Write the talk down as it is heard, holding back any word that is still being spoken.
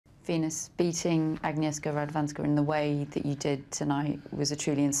Venus, beating Agnieszka Radwanska in the way that you did tonight was a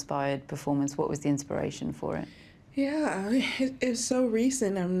truly inspired performance. What was the inspiration for it? Yeah, it's so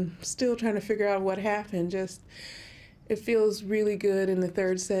recent. I'm still trying to figure out what happened. It feels really good in the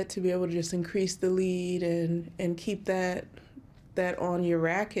third set to be able to just increase the lead and keep that on your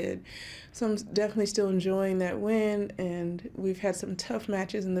racket. So I'm definitely still enjoying that win, and we've had some tough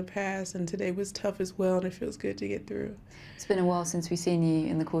matches in the past, and today was tough as well, and it feels good to get through. It's been a while since we've seen you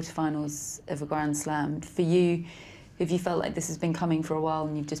in the quarterfinals of a Grand Slam. For you, have you felt like this has been coming for a while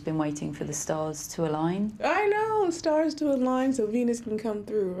and you've just been waiting for the stars to align? I know, stars to align so Venus can come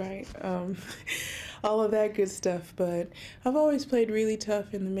through, right? All of that good stuff, but I've always played really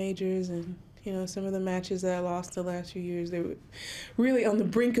tough in the majors, and you know, some of the matches that I lost the last few years, they were really on the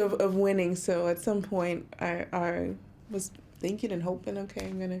brink of winning. So at some point, I was thinking and hoping, okay,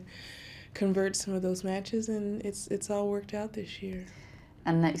 I'm gonna convert some of those matches, and it's all worked out this year.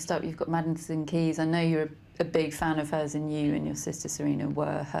 And next up, you've got Madison Keys. I know you're a big fan of hers, and you and your sister Serena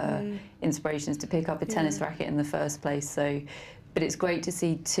were her inspirations to pick up a tennis racket in the first place. So, but it's great to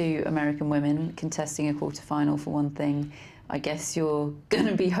see two American women contesting a quarterfinal for one thing. I guess you're going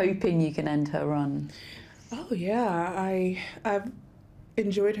to be hoping you can end her run. Oh yeah, I've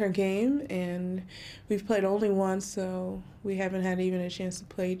enjoyed her game, and we've played only once, so we haven't had even a chance to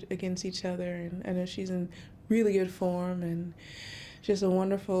play against each other. And I know she's in really good form and just a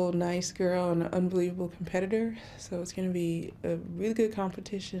wonderful, nice girl and an unbelievable competitor. So it's going to be a really good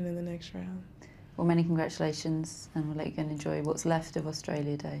competition in the next round. Well, many congratulations, and we'll let you go and enjoy what's left of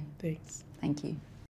Australia Day. Thanks. Thank you.